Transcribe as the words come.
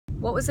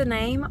What was the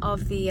name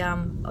of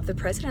the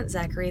president,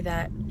 Zachary?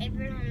 That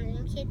Abraham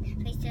Lincoln.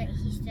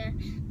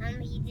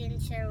 He didn't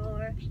start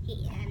war.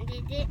 He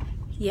ended it.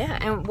 yeah,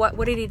 and what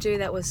did he do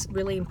that was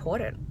really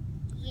important?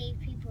 He gave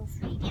people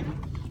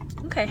freedom.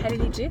 Okay, how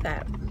did he do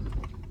that?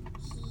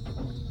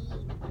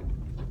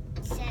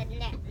 He said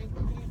that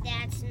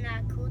that's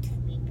not cool to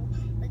people,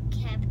 but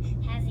kept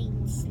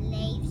having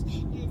slaves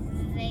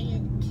and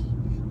they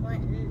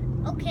went,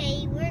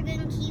 okay, we're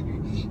gonna keep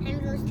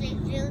having those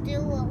slaves. They'll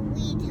do what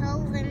we tell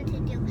them to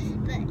do,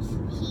 but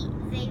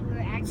they were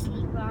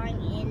actually wrong,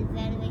 and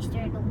then they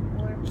started a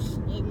war,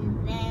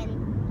 and then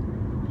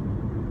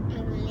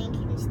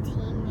Lincoln's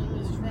team and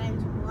his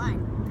friends won.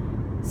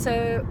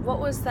 So what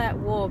was that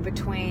war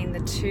between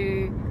the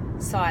two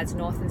sides,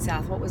 North and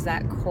South? What was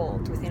that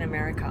called within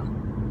America?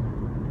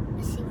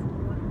 The Civil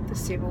War. The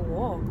Civil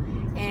War.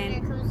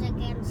 And America was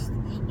against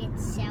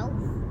itself.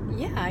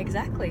 yeah,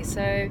 exactly.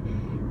 So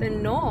the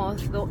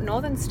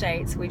northern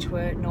states, which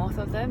were north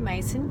of the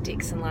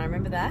Mason-Dixon line,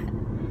 remember that,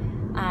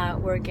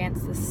 were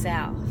against the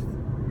South.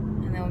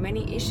 And there were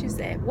many issues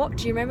there. What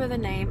do you remember the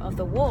name of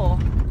the war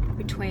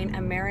between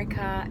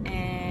America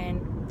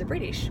and the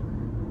British?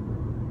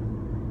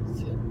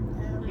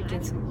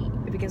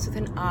 It begins with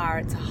an R.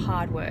 It's a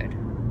hard word.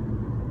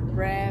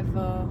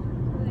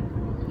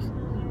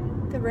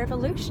 The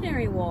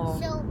Revolutionary War.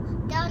 So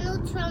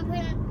Donald Trump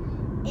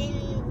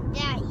and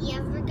that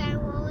other guy,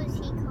 what was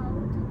he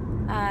called?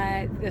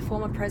 The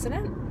former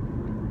president.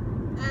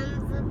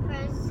 The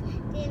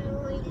president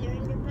we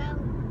learned about.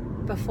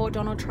 Before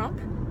Donald Trump?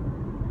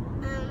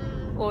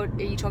 Or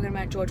are you talking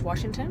about George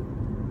Washington?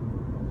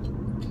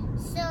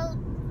 So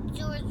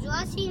George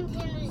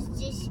Washington was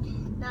just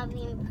not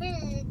being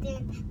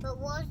president, but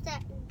what was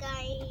that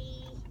guy?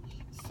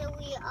 So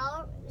we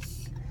all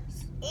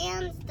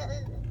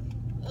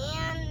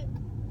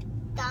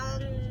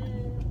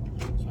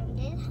Trump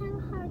did have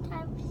a hard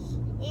time,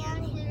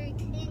 and Hillary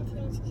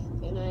Clinton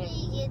didn't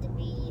really get to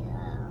be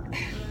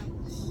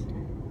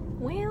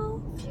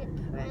Well,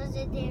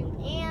 president,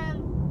 and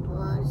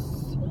Bush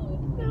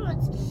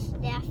was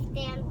left.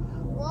 And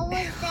what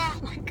was that?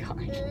 oh my God.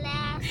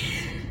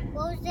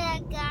 What was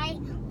that guy?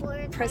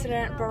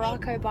 President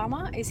Barack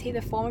Obama? Is he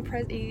the former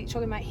president? Are you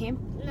talking about him?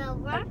 No,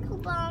 Barack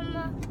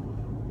Obama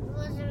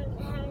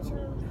wasn't having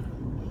some.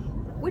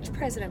 Which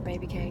president,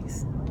 Baby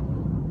Cakes?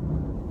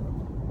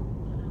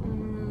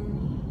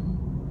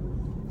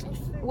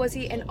 Was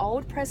he an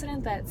old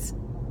president that's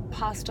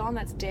passed on,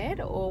 that's dead,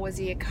 or was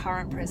he a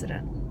current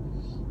president?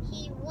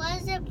 He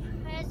was a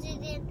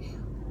president.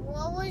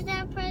 What was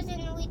that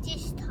president we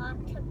just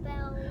talked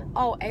about?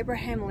 Oh,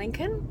 Abraham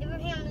Lincoln?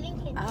 Abraham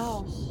Lincoln.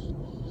 Oh.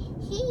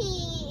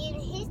 He and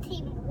his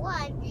team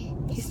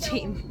won. His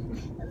team.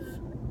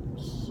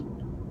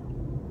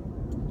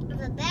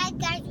 The bad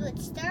guys would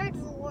start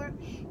the war.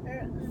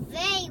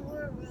 They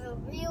were the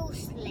real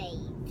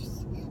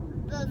slaves.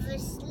 But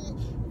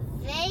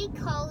they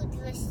called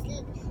the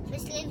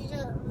slaves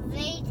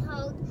they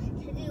told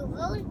to do.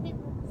 Those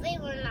people, they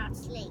were not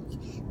slaves.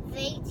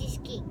 They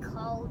just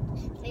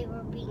they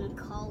were being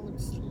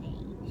called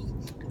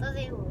slaves. But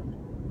they were,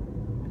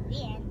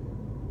 yeah.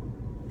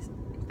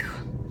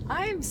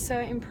 I am so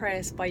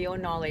impressed by your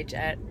knowledge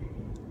at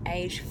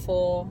age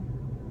 4,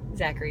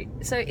 Zachary.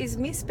 So is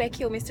Miss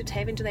Becky or Mr.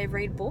 Taven, do they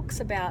read books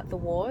about the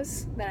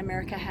wars that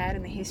America had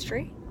in the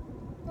history?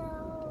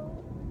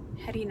 No.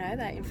 How do you know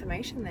that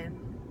information then?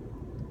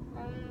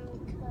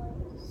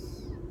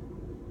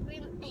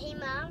 Hey,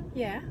 Mom.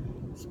 Yeah.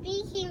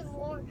 Speaking of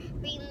war,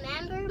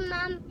 remember,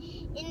 Mom,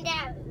 in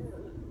that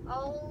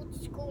old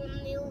school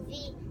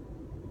movie,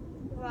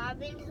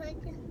 Robin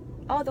Hood?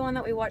 Oh, the one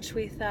that we watched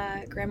with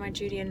Grandma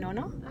Judy and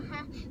Nonna?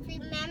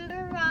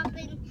 Remember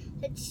Robin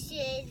Hood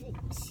shooted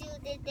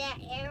that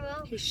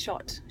arrow? He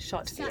shot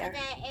the arrow.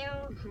 That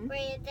arrow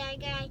right at that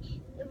guy,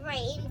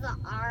 right in the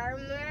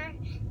armor.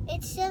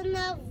 It shouldn't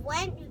have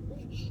went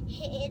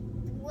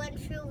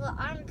through the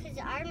armor because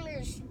the armor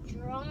is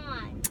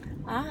strong.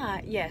 Ah,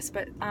 yes,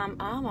 but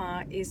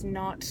armor is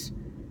not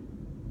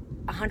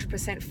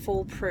 100%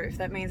 foolproof.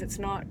 That means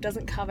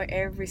doesn't cover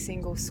every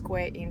single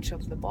square inch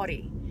of the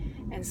body.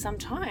 And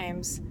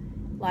sometimes,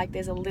 like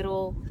there's a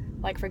little,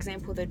 like for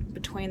example,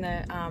 between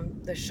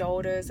the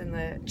shoulders and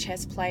the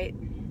chest plate,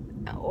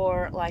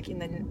 or like in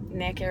the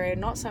neck area,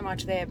 not so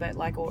much there, but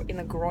like or in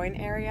the groin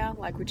area,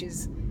 like which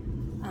is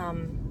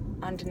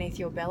underneath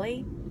your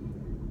belly.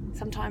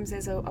 Sometimes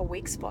there's a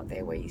weak spot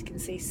there where you can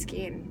see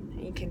skin,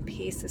 and you can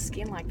pierce the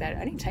skin like that. It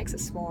only takes a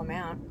small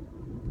amount.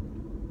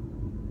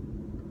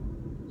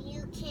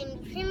 You can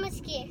pretty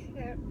much get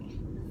hurt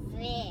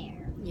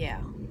there.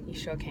 Yeah, you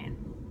sure can.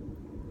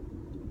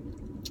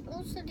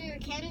 Also, there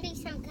can be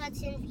some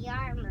cuts in the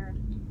armor.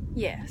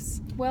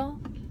 Yes.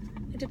 Well,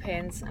 it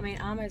depends. I mean,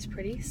 armor is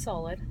pretty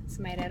solid. It's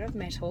made out of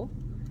metal.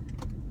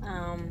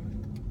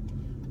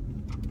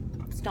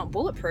 It's not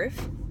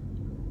bulletproof.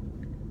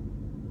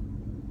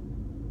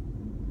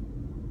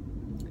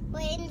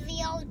 But in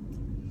the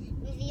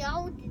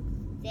old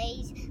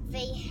days,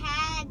 they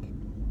had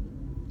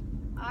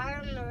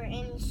armor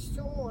and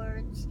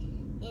swords,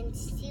 and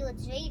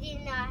shields. They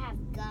did not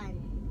have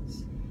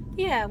guns.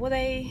 Yeah, well,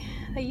 they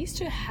used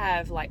to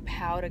have like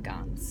powder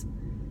guns,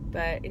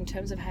 but in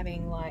terms of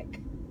having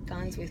like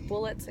guns with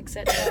bullets,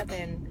 etc.,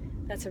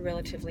 then that's a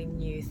relatively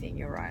new thing.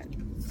 You're right.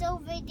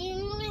 So they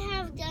didn't really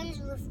have guns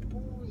with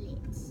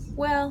bullets.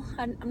 Well,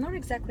 I'm not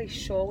exactly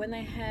sure when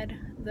they had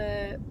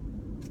the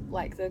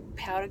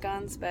powder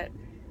guns, but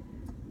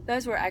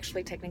those were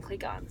actually technically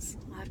guns.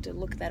 I'll have to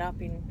look that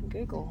up in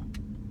Google.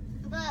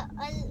 But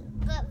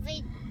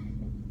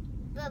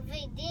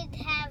they did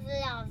have a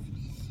lot of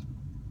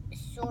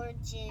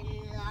swords and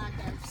a lot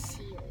of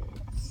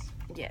shields.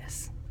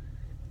 Yes.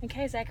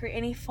 Okay, Zachary,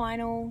 any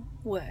final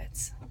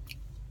words?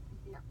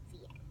 No, the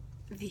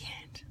end. The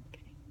end.